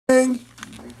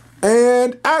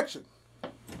Action!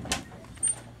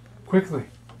 Quickly.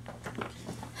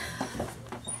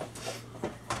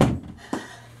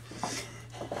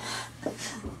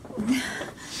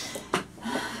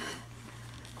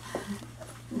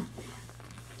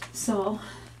 Saul.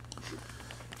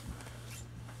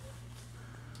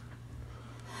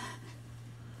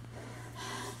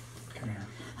 Come here.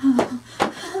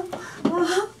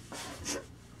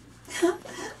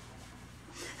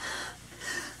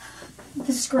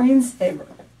 The screensaver.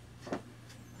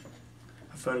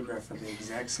 A photograph of the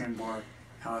exact same bar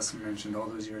Allison mentioned all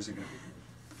those years ago.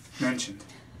 Mentioned.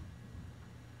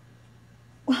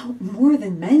 Well, more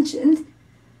than mentioned.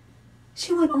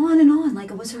 She went on like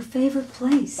it was her favorite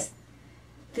place.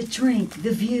 The drink,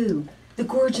 the view, the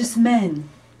gorgeous men.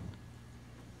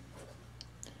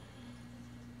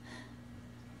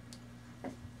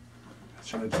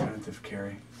 That's really definitive,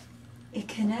 Carrie. It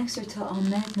connects her to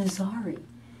Ahmed Nazari.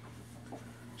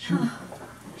 She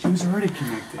was already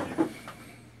connected.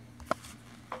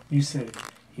 You said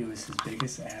he was his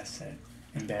biggest asset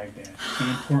in Baghdad, an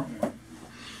important one.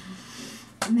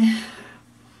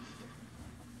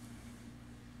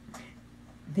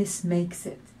 This makes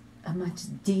it a much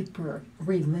deeper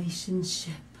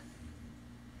relationship.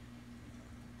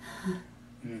 You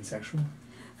mean sexual?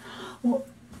 Well,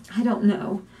 I don't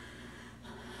know.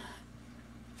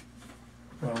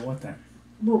 Well, what then?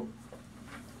 Well,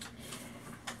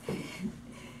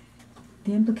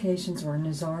 the implications were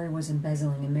Nazari was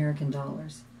embezzling American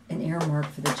dollars, an earmark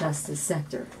for the justice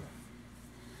sector.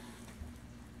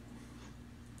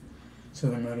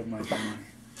 So the motive might be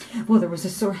money. Well, there was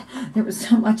so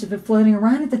much of it floating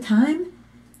around at the time.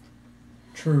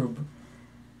 True,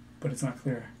 but it's not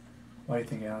clear why you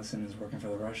think Allison is working for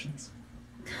the Russians.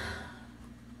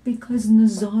 Because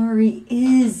Nazari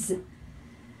is.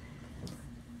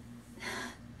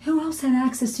 Who else had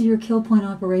access to your kill point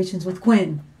operations with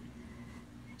Quinn?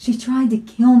 She tried to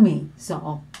kill me,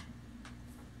 Saul.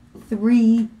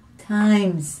 3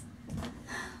 times.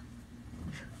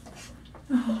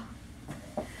 Oh.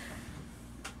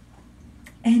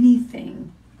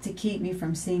 Anything to keep me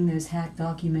from seeing those hacked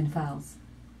document files.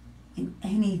 And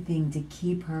anything to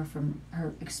keep her from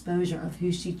her exposure of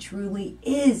who she truly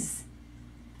is.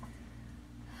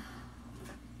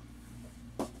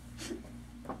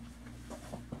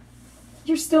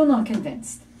 You're still not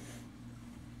convinced?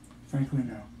 Frankly,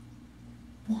 no.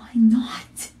 Why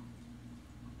not?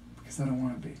 Because I don't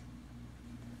want to be.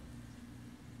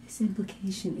 This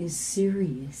implication is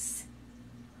serious.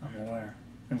 I'm aware.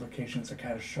 Implications are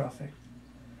catastrophic.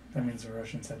 That means the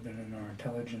Russians have been in our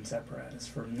intelligence apparatus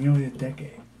for nearly a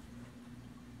decade.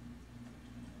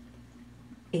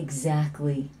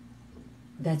 Exactly.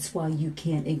 That's why you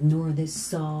can't ignore this,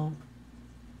 Saul.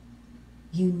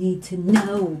 You need to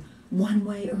know one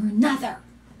way or another.